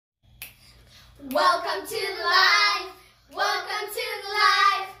Welcome to the live. Welcome to the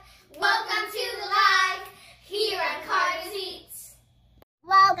live. Welcome to the live. Here at Carter's Eats.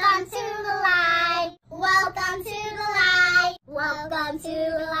 Welcome to the live. Welcome to the live. Welcome to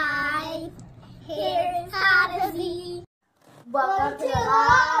the live. Here is Carter's Eats. Welcome to the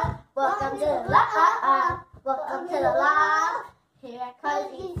live. Welcome to the live. Welcome to the live. Here at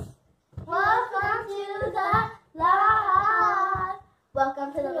Carter's Eats. Welcome to the live.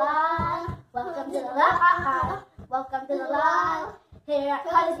 Welcome to the live. Welcome to the live. Welcome to the live. Here at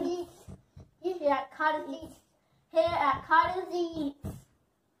Carter's Eats. Here at Carter's Eats. Here at Carter's Eats.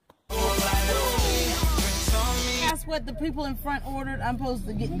 That's what the people in front ordered. I'm supposed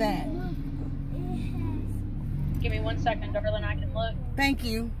to get that. Give me 1 second, darling. I can look. Thank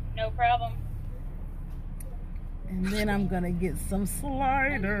you. No problem. And then I'm gonna get some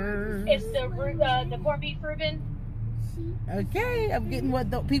sliders. It's the corned beef Reuben. Okay, I'm getting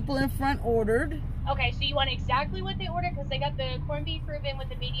what the people in front ordered. Okay, so you want exactly what they ordered because they got the corned beef Reuben with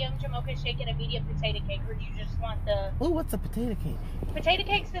a medium jamocha shake and a medium potato cake, or do you just want the? Oh, what's a potato cake? Potato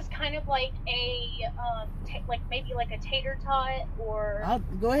cakes is kind of like a maybe like a tater tot or I'll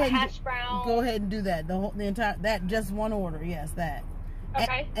go ahead. A hash brown. Go ahead and do that. The entire that just one order. Yes, that.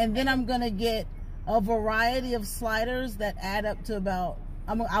 Okay. And then I'm gonna get a variety of sliders that add up to about.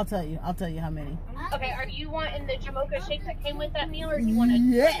 I'll tell you how many. Okay, are you wanting the jamocha shake that came with that meal, or do you want to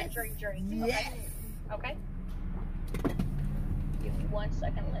drink? Yes. Okay. Give me 1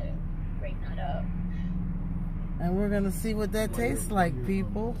 second, let it bring that up. And we're gonna see what that tastes like,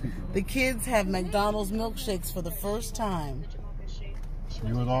 people. The kids have McDonald's milkshakes for the first time.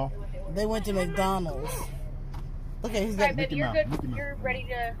 You was off? They went to McDonald's. Okay, he's All got. right, baby, you're good. You're ready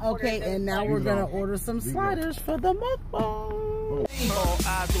to. Okay, and now we're gonna order some sliders for the mukbang. All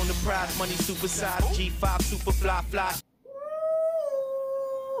eyes on the prize, money super size, G5 super fly.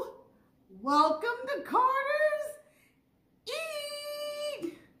 Woo! Welcome to Carter's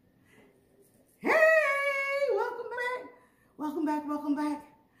Eat. Hey, welcome back. Welcome back.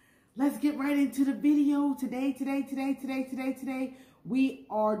 Let's get right into the video. Today, we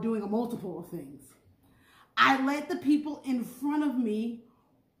are doing a multiple of things. I let the people in front of me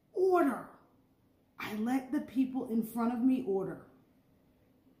order.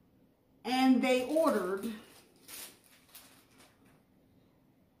 And they ordered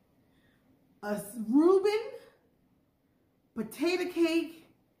a Reuben potato cake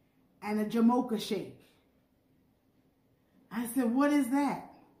and a jamocha shake. I said, what is that?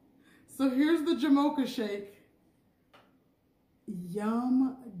 So here's the jamocha shake.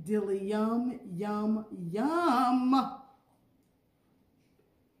 Yum, dilly, yum, yum, yum.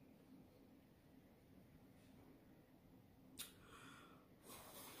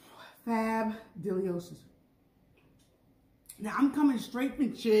 Fab deliosis. Now I'm coming straight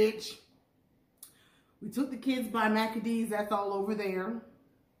from church. We took the kids by Macadam's, that's all over there.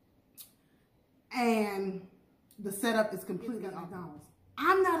 And the setup is completely McDonald's.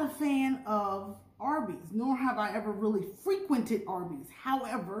 I'm not a fan of Arby's, nor have I ever really frequented Arby's.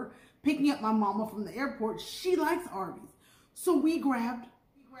 However, picking up my mama from the airport, she likes Arby's. So we grabbed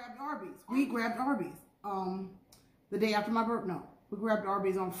Arby's. The day after my birthday, no. We grabbed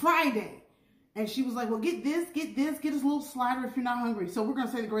Arbys on Friday. And she was like, well, get this, get us a little slider if you're not hungry. So we're going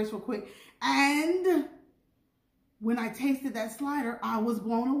to say the grace real quick. And when I tasted that slider, I was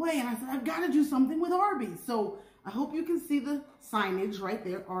blown away. And I said, I've got to do something with Arbys. So I hope you can see the signage right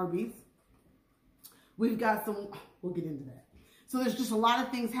there, Arbys. We've got some, we'll get into that. So there's just a lot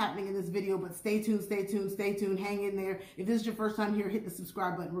of things happening in this video, but stay tuned, hang in there. If this is your first time here, hit the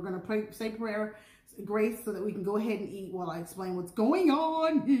subscribe button. We're going to say prayer, grace, so that we can go ahead and eat while I explain what's going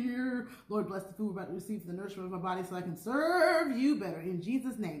on here. Lord, bless the food we're about to receive for the nourishment of my body so I can serve you better. In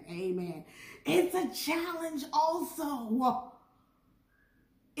Jesus' name, amen. It's a challenge also.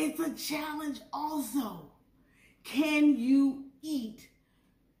 Can you eat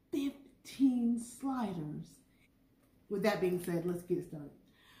 15 sliders? With that being said, let's get started.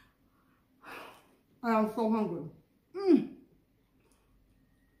 I'm so hungry.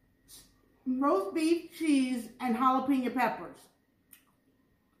 Roast beef, cheese, and jalapeno peppers.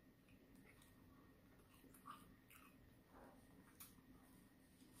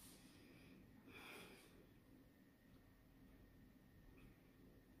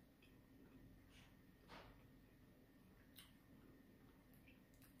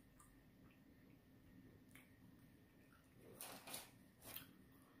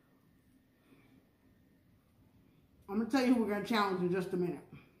 I'm going to tell you who we're going to challenge in just a minute.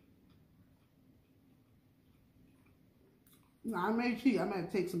 Now, I may cheat. I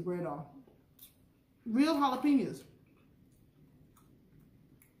might take some bread off. Real jalapenos.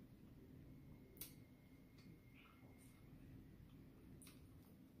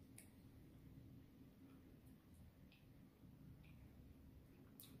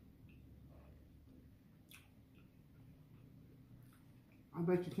 I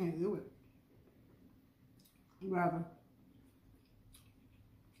bet you can't do it. Rather,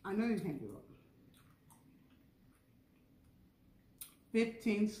 I know you can't do it.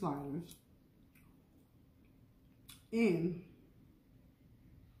 15 sliders in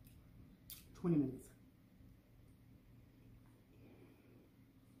 20 minutes.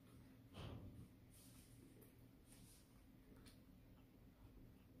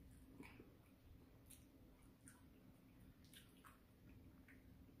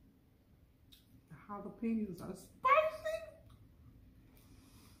 The jalapenos are spicy.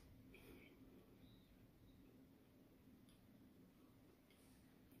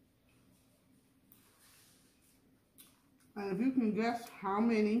 And if you can guess how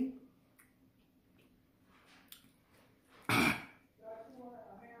many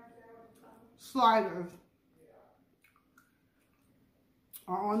sliders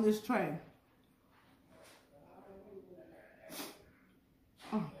are on this tray.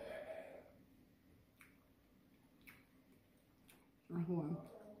 Oh. One.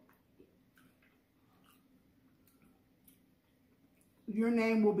 Your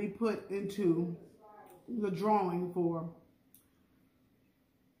name will be put into the drawing for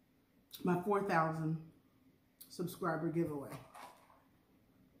my 4,000 subscriber giveaway.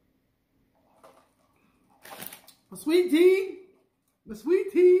 My sweet tea. My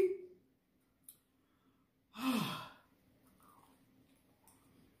sweet tea.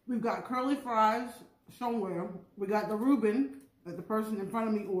 We've got curly fries somewhere. We got the Reuben that the person in front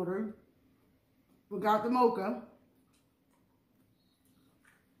of me ordered. We got the mocha.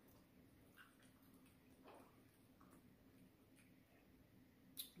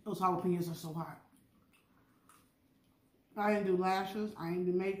 Those jalapenos are so hot. I didn't do lashes. I didn't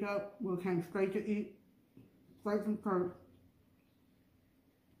do makeup. We came straight to eat. Straight from Kurt.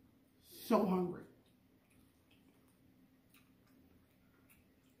 So hungry.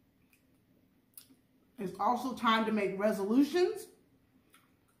 It's also time to make resolutions.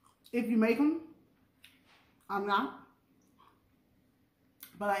 If you make them, I'm not.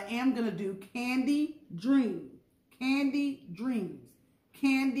 But I am going to do Candy Dreams. Candy Dreams.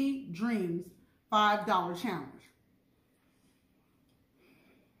 Candy Dreams $5 challenge.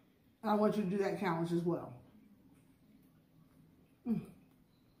 And I want you to do that challenge as well.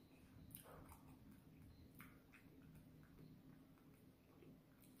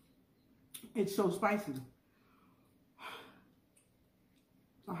 It's so spicy.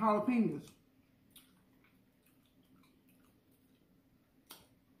 The jalapenos.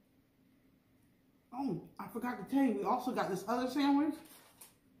 Oh, I forgot to tell you, we also got this other sandwich.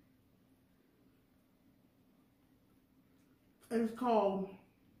 It's called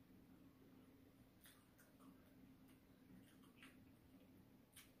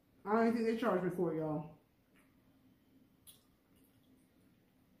I don't think they charged me for it, y'all.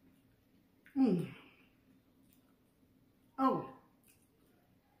 Oh,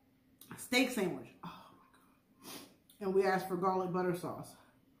 steak sandwich. Oh my God. And we asked for garlic butter sauce.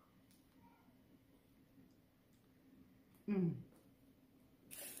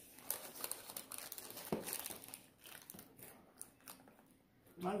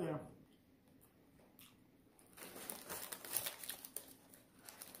 Right there.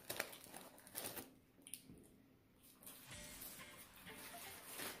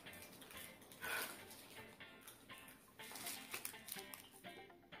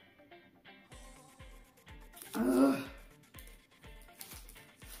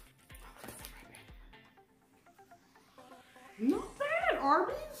 Not bad,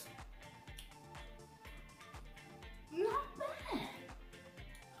 Arby's. Not bad.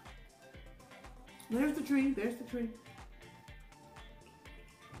 There's the tree. There's the tree.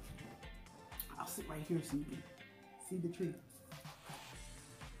 I'll sit right here so you can see the tree.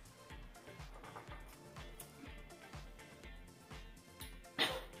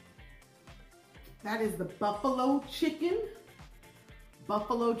 That is the buffalo chicken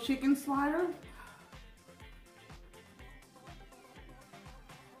slider.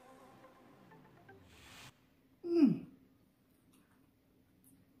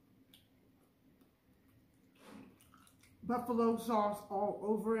 Buffalo sauce all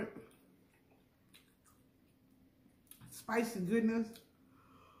over it. Spicy goodness.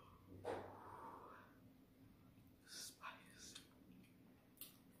 Spice.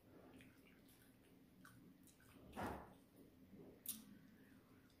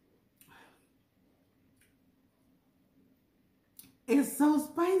 It's so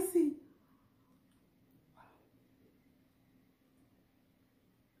spicy.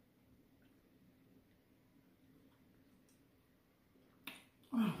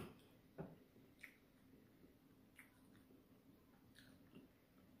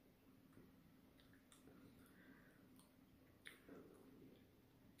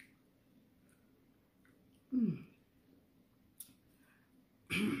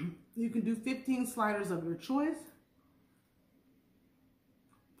 You can do 15 sliders of your choice.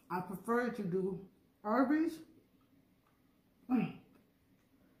 I prefer to do Arbys.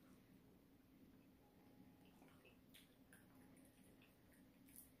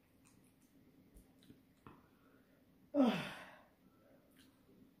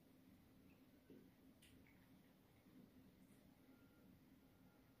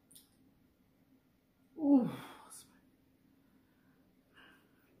 Ooh.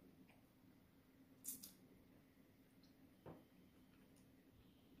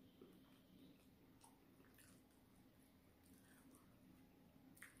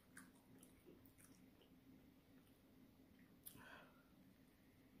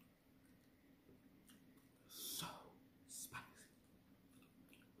 So spicy.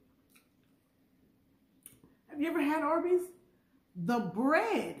 Have you ever had Arby's? The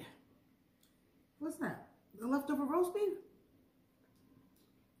bread. What's that? The leftover roast beef?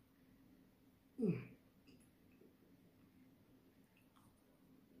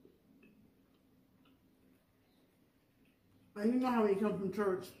 And you know how when you come from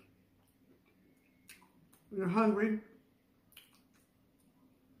church, you're hungry,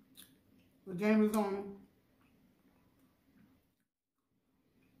 the game is on.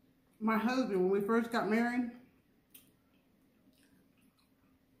 My husband, when we first got married,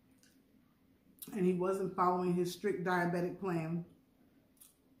 and he wasn't following his strict diabetic plan,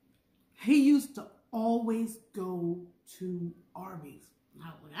 he used to always go to Arbys.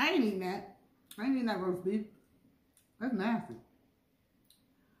 I ain't eating that. I ain't eating that roast beef. That's nasty.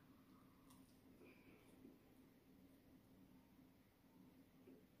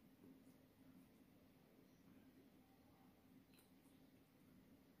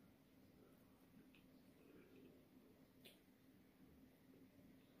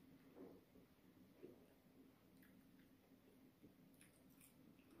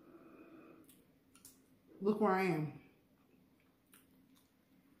 Look where I am.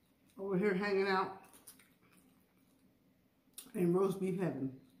 Over here hanging out in roast beef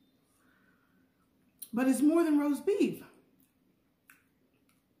heaven. But it's more than roast beef.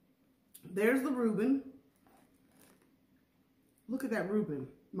 There's the Reuben. Look at that Reuben.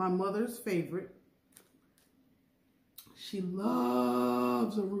 My mother's favorite. She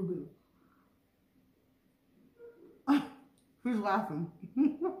loves a Reuben. She's laughing.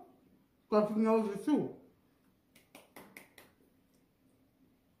 But she knows it too.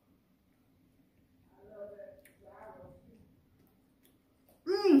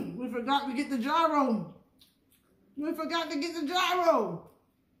 We forgot to get the gyro. We forgot to get the gyro.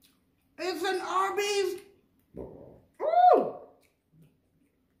 It's an Arby's. Ooh!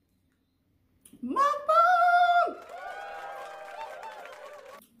 Mama!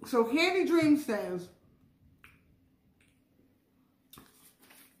 So Candy Dream says,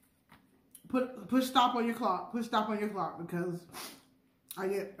 push stop on your clock. Push stop on your clock because I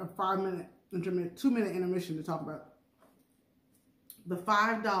get a 2-minute intermission to talk about the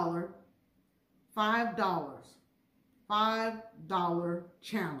 $5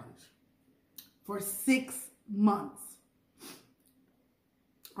 challenge for 6 months.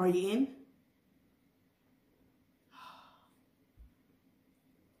 Are you in?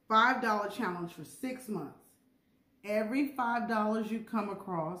 $5 challenge for 6 months. Every $5 you come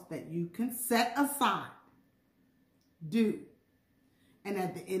across that you can set aside, do. And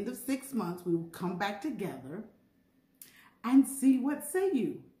at the end of 6 months, we will come back together and see what say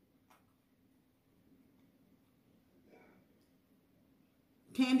you.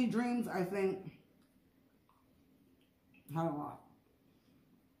 Candy Dreams, I think, had a lot.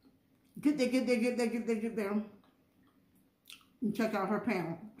 Get there. And check out her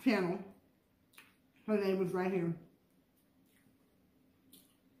channel. Her name is right here.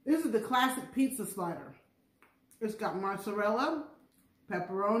 This is the classic pizza slider. It's got mozzarella,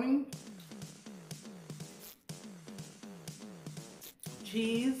 pepperoni,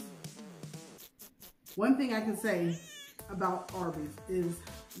 cheese. One thing I can say about Arby's is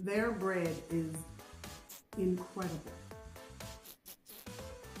their bread is incredible.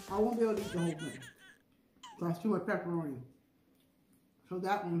 I won't be able to eat the whole thing. That's too much pepperoni. So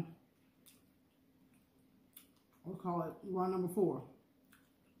that one, I'll call it run number 4.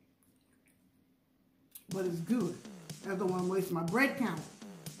 But it's good. I don't want to waste my bread count.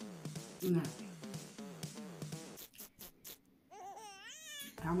 No.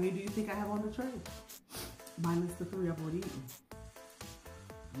 How many do you think I have on the tray? Minus the 3 I've already eaten.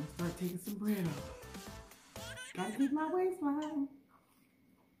 I'm gonna start taking some bread off. Gotta keep my waistline.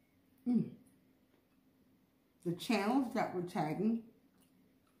 The channels that we're tagging.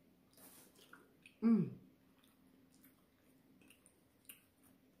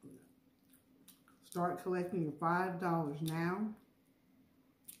 Start collecting your $5 now.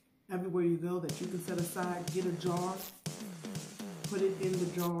 Everywhere you go that you can set aside, get a jar, put it in the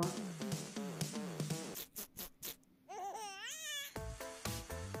jar.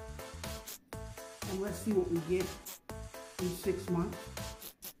 And let's see what we get in 6 months.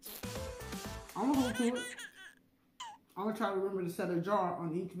 I'm gonna hold to it. I'm gonna try to remember to set a jar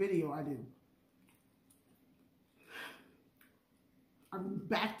on each video I do. I'm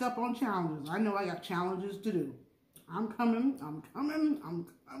backed up on challenges. I know I got challenges to do. I'm coming.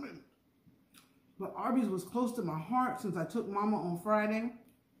 But Arby's was close to my heart since I took Mama on Friday.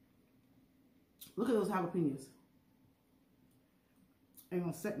 Look at those jalapenos. They're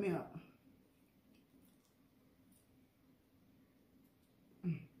gonna set me up.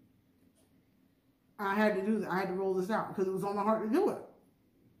 I had to do that. I had to roll this out because it was on my heart to do it.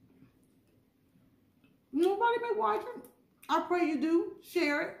 Nobody been watching. I pray you do.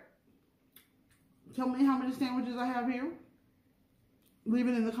 Share it. Tell me how many sandwiches I have here. Leave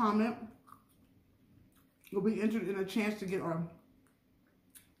it in the comment. You'll be entered in a chance to get our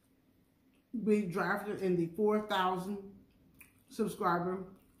be drafted in the 4,000 subscriber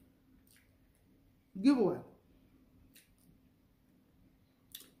giveaway.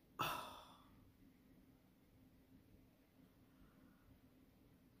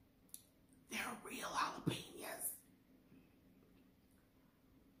 They're real jalapenos.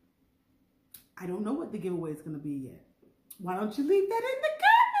 I don't know what the giveaway is going to be yet. Why don't you leave that in the comments?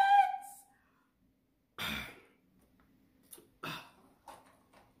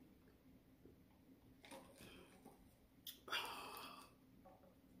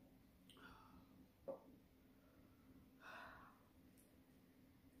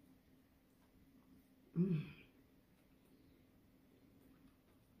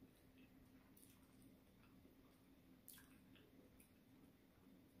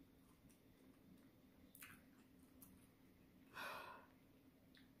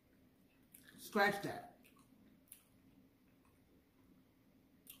 Scratch that.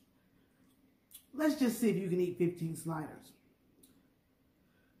 Let's just see if you can eat 15 sliders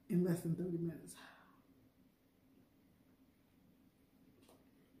in less than 30 minutes.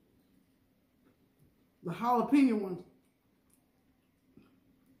 The jalapeno ones.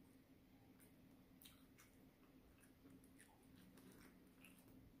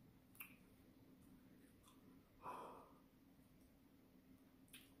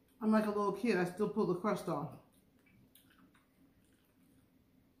 I'm like a little kid. I still pull the crust off.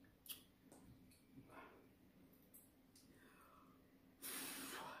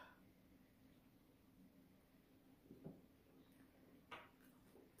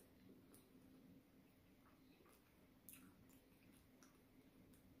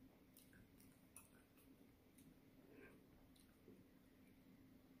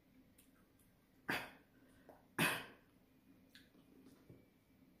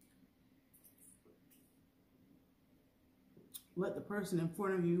 Let the person in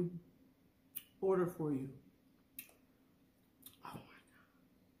front of you order for you. Oh my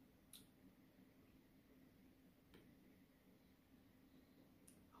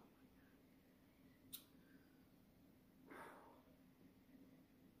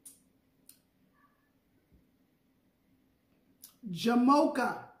God.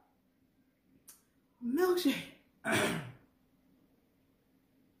 Jamocha milkshake.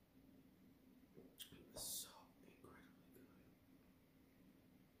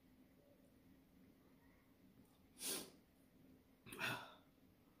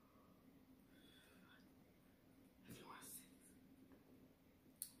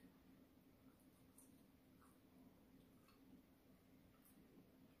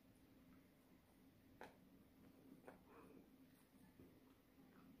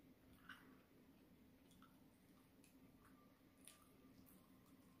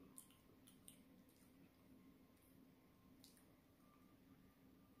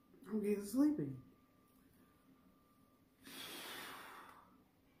 I'm getting sleepy.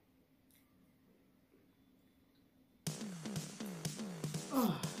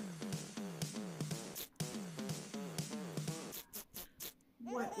 Oh.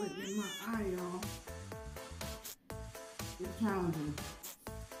 What went in my eye, y'all? It's challenging.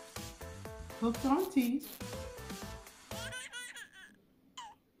 Hooked on teeth.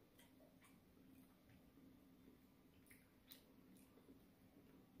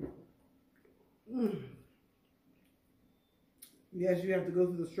 Yes, you have to go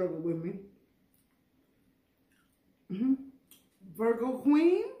through the struggle with me. Virgo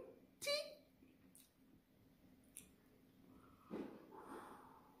Queen tea.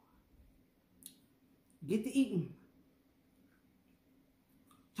 Get to eating.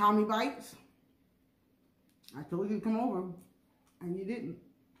 Tommy Bites. I told you to come over, and you didn't.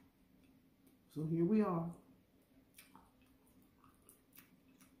 So here we are.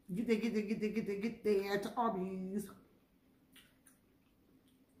 Get there to Arbys.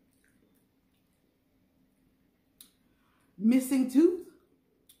 Missing tooth?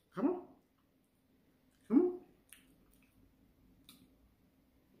 Come on. Come on.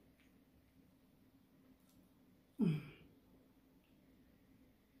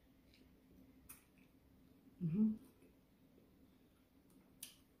 Mm-hmm.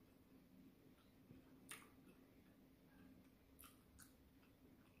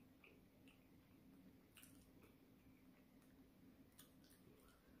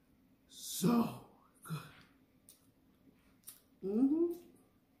 So good. Mm-hmm.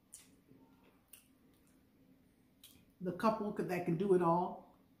 The couple that can do it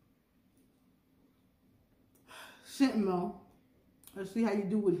all. Sentinel. Let's see how you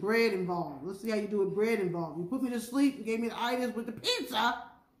do with bread involved. Let's see how you do with bread involved. You put me to sleep and gave me the itis with the pizza,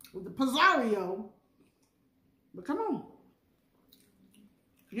 with the pizzario. But come on.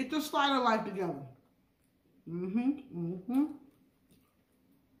 Get your slider life together.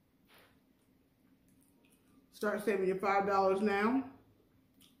 Start saving your $5 now.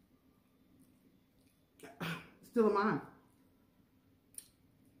 Still in mine.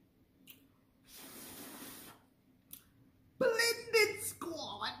 Blended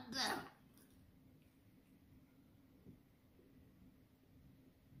squad.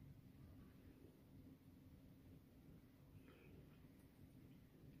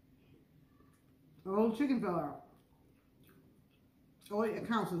 The whole chicken fell out. Oh, it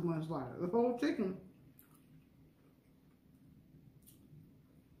counts as one slider. The whole chicken.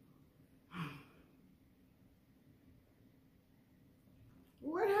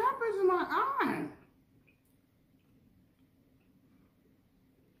 What happens to my eye?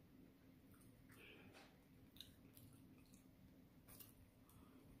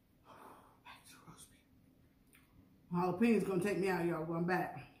 Back to roast beef. Jalapeno's gonna take me out, y'all. Going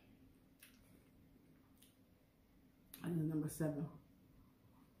back. I need number 7.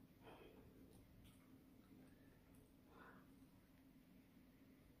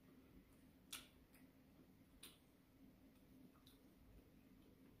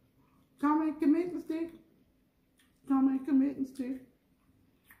 Tommy, commit and stick. Tommy, commit and stick.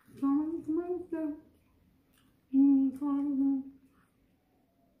 Tommy, commit and stick.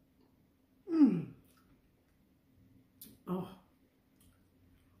 Oh.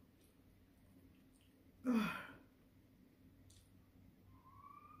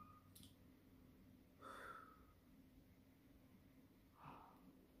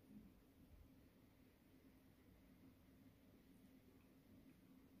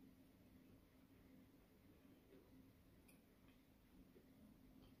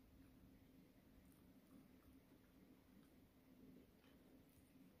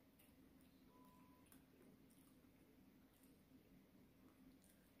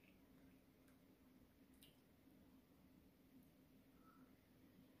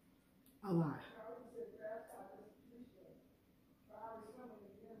 A lot.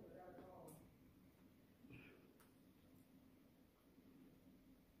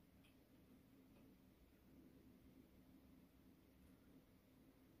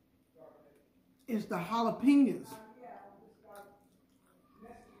 It's the jalapenos.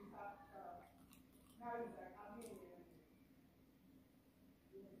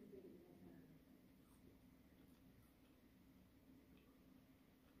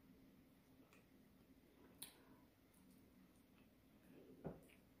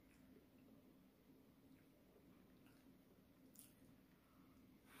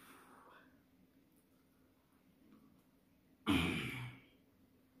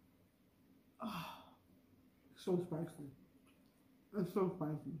 So spicy. It's so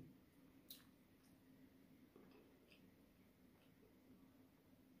spicy.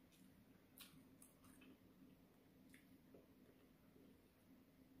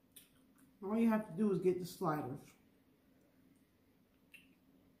 All you have to do is get the sliders.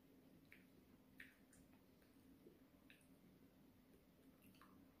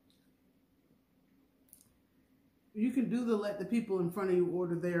 You can do the let the people in front of you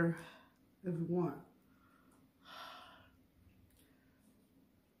order there if you want.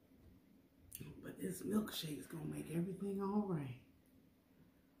 But this milkshake is going to make everything all right.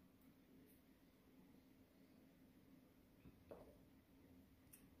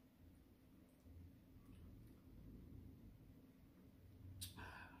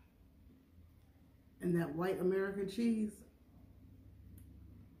 And that white American cheese.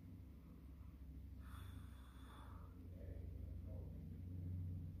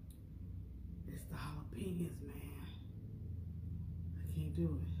 It's the jalapenos, man. can't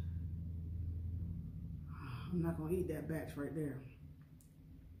do it. I'm not gonna eat that batch right there.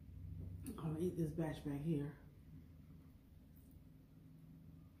 I'm gonna eat this batch back here.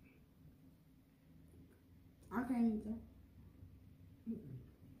 I can't eat that.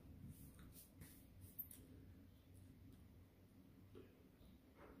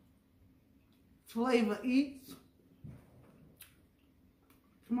 Flavor Eats.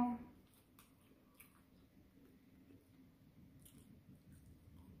 Come on.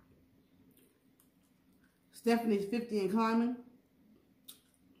 Stephanie's 50 and climbing.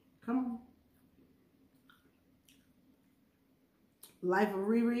 Come on. Life of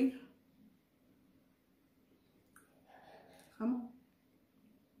Riri. Come on.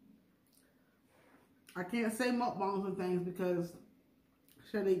 I can't say mukbangs and things because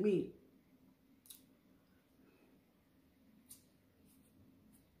should eat meat.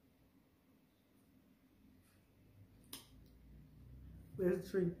 There's the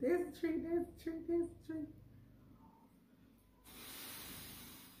tree. There's the tree. There's the tree. There's the tree.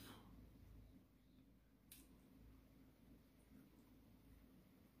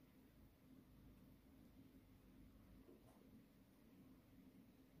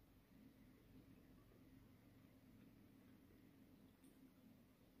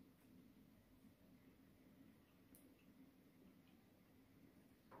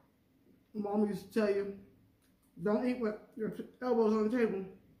 Mom used to tell you, don't eat with your elbows on the table.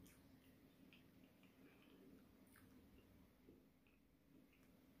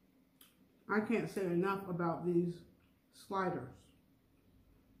 I can't say enough about these sliders.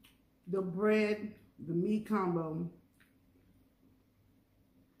 The bread, the meat combo.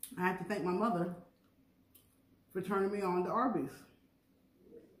 I have to thank my mother for turning me on to Arbys.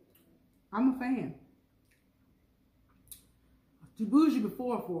 I'm a fan. Too bougie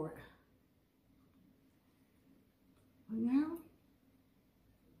before for it. But now,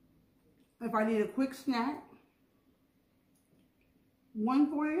 if I need a quick snack,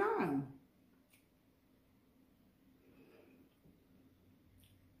 $1.49.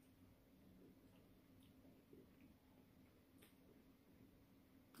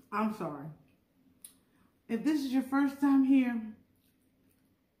 I'm sorry. If this is your first time here,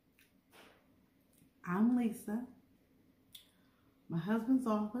 I'm Lisa. My husband's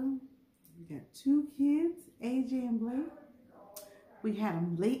Arthur. We got 2 kids, AJ and Blake. We had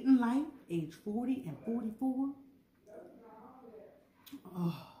them late in life, age 40 and 44.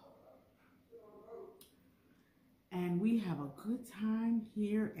 Oh. And we have a good time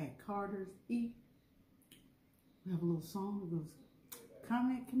here at Carter's Eat. We have a little song that goes,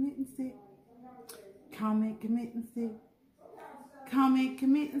 comment, commit, and stick. Comment, commit, and stick. Comment,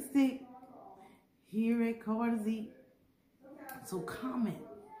 commit, and stick. Here at Carter's Eat. So comment,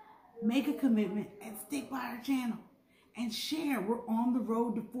 make a commitment, and stick by our channel. And share. We're on the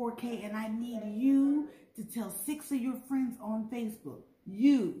road to 4K, and I need you to tell 6 of your friends on Facebook.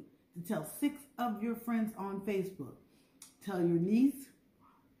 You to tell 6 of your friends on Facebook. Tell your niece.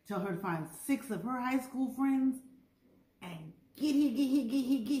 Tell her to find 6 of her high school friends. And get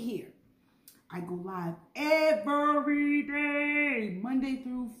here. I go live every day, Monday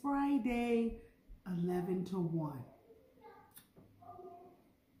through Friday, 11 to 1.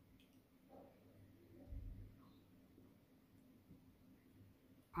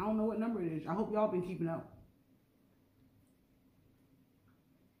 I don't know what number it is. I hope y'all been keeping up.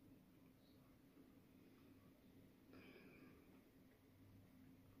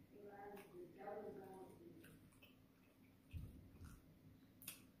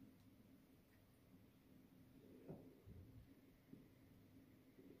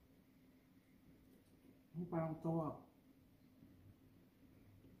 Hope I don't throw up.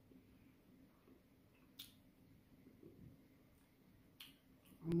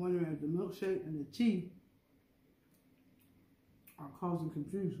 I'm wondering if the milkshake and the tea are causing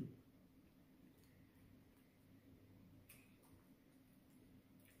confusion.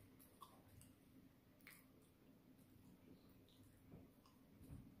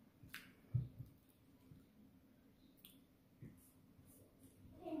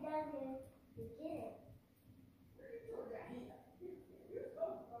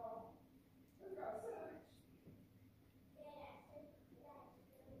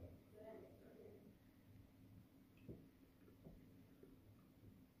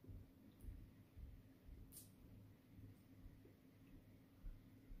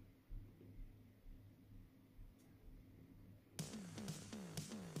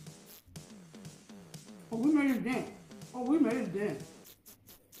 Oh, we made it dent. Oh, we made it dent.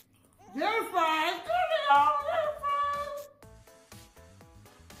 They're fine. Give me all. They're fine.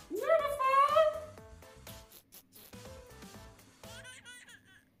 They're fine.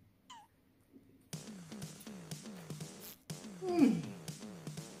 Mm.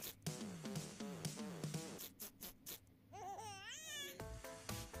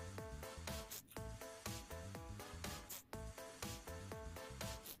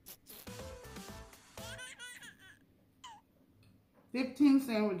 $15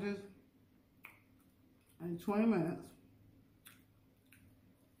 sandwiches in 20 minutes.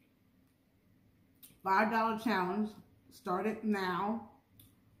 $5 challenge. Start it now.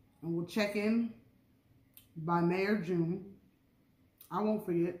 And we'll check in by May or June. I won't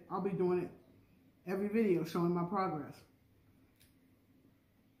forget. I'll be doing it every video showing my progress.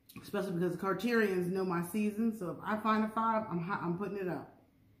 Especially because the Carterians know my season. So if I find a 5, I'm putting it up.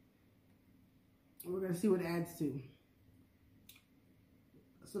 We're going to see what it adds to.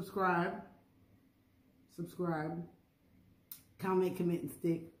 Subscribe. Comment, commit, and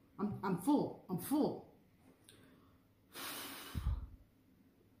stick. I'm full.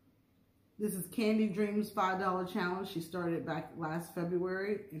 This is Candy Dreams $5 challenge. She started it back last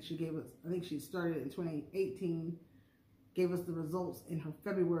February, and she gave us, I think she started it in 2018, gave us the results in her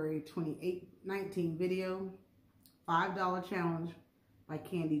February 2019 video. $5 challenge by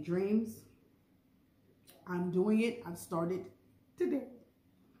Candy Dreams. I'm doing it. I've started today.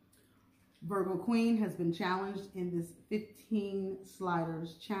 Virgo Queen has been challenged in this 15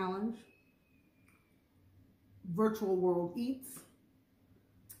 sliders challenge. Virtual World Eats,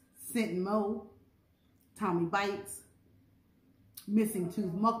 Scent and Mo, Tommy Bites, Missing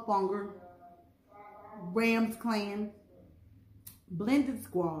Tooth Mukbanger, Rams Clan, Blended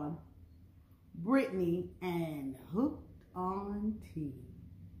Squad, Brittany, and Hooked on Tea.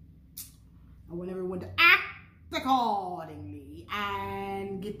 I want everyone to act accordingly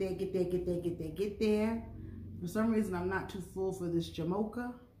and get there. For some reason, I'm not too full for this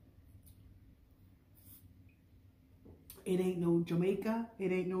Jamocha. It ain't no Jamaica.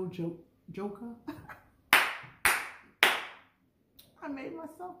 It ain't no Joker. I made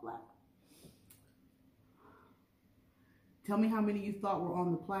myself laugh. Tell me how many you thought were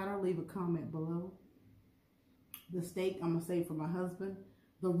on the platter. Leave a comment below. The steak, I'm going to save for my husband.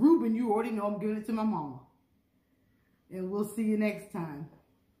 The Reuben, you already know I'm giving it to my mama. And we'll see you next time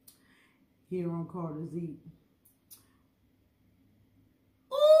here on Carter's Eat.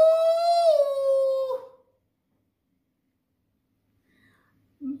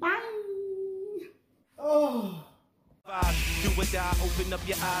 Bye. Oh. Do or die, open up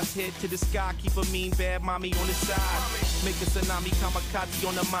your eyes, head to the sky, keep a mean bad mommy on the side. Make a tsunami, kamikaze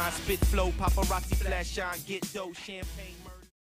on the mind, spit flow, paparazzi, flash shine, get dough, champagne.